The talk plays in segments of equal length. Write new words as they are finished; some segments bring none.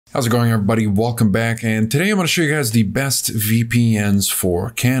How's it going, everybody? Welcome back, and today I'm going to show you guys the best VPNs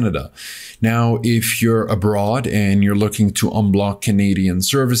for Canada. Now, if you're abroad and you're looking to unblock Canadian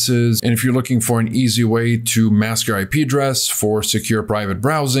services, and if you're looking for an easy way to mask your IP address for secure private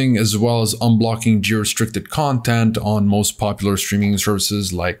browsing, as well as unblocking geo-restricted content on most popular streaming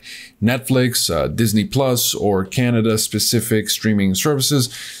services like Netflix, Disney Plus, or Canada-specific streaming services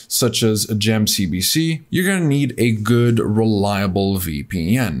such as GemCBC, you're going to need a good, reliable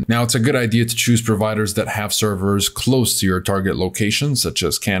VPN. Now, it's a good idea to choose providers that have servers close to your target location, such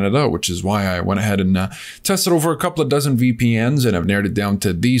as Canada, which is why I went ahead and tested over a couple of dozen VPNs, and I've narrowed it down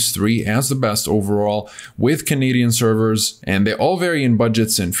to these three as the best overall with Canadian servers, and they all vary in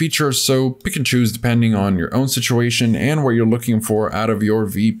budgets and features, so pick and choose depending on your own situation and what you're looking for out of your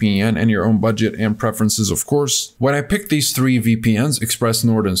VPN and your own budget and preferences, of course. When I picked these three VPNs, Express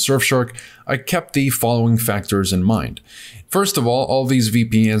Nord and Surfshark, I kept the following factors in mind. First of all these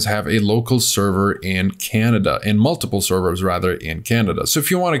VPNs have a local server in Canada, and multiple servers rather in Canada. So if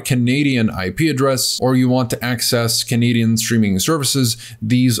you want a Canadian IP address or you want to access Canadian streaming services,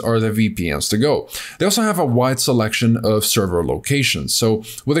 these are the VPNs to go. They also have a wide selection of server locations. So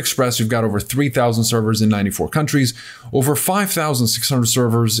with Express, you've got over 3,000 servers in 94 countries, over 5,600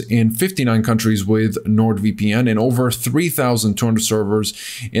 servers in 59 countries with NordVPN, and over 3,200 servers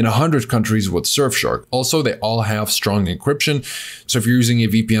in 100 countries with Surfshark. Also, they all have strong encryption. So if you're using a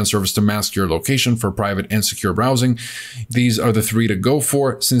VPN service to mask your location for private and secure browsing, these are the three to go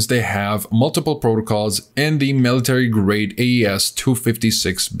for since they have multiple protocols and the military-grade AES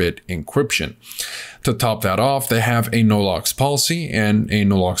 256-bit encryption. To top that off, they have a no-logs policy, and a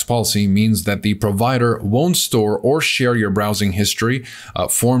no-logs policy means that the provider won't store or share your browsing history,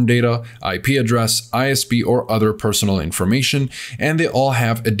 form data, IP address, ISP, or other personal information, and they all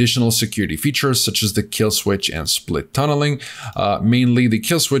have additional security features such as the kill switch and split tunneling. Mainly, the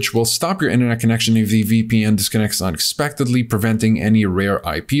kill switch will stop your internet connection if the VPN disconnects unexpectedly, preventing any rare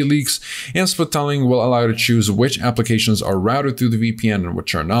IP leaks, and split tunneling will allow you to choose which applications are routed through the VPN and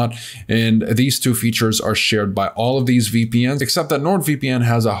which are not, and these two features are shared by all of these VPNs, except that NordVPN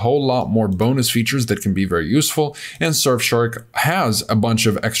has a whole lot more bonus features that can be very useful, and Surfshark has a bunch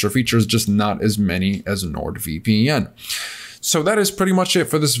of extra features, just not as many as NordVPN. So that is pretty much it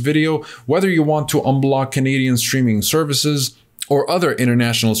for this video. Whether you want to unblock Canadian streaming services or other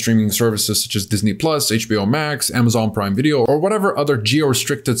international streaming services such as Disney Plus, HBO Max, Amazon Prime Video, or whatever other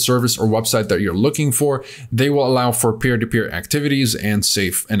geo-restricted service or website that you're looking for, they will allow for peer-to-peer activities and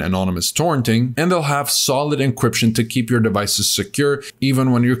safe and anonymous torrenting, and they'll have solid encryption to keep your devices secure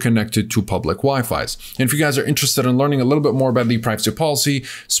even when you're connected to public Wi-Fi's. And if you guys are interested in learning a little bit more about the privacy policy,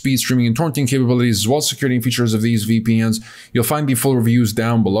 speed streaming and torrenting capabilities, as well as security features of these VPNs, you'll find the full reviews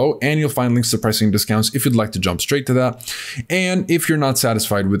down below, and you'll find links to pricing discounts if you'd like to jump straight to that. And if you're not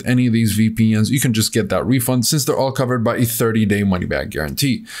satisfied with any of these VPNs, you can just get that refund since they're all covered by a 30-day money-back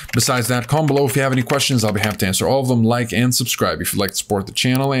guarantee. Besides that, comment below if you have any questions. I'll be happy to answer all of them. Like and subscribe if you'd like to support the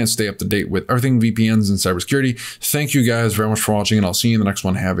channel and stay up to date with everything VPNs and cybersecurity. Thank you guys very much for watching, and I'll see you in the next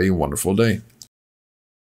one. Have a wonderful day.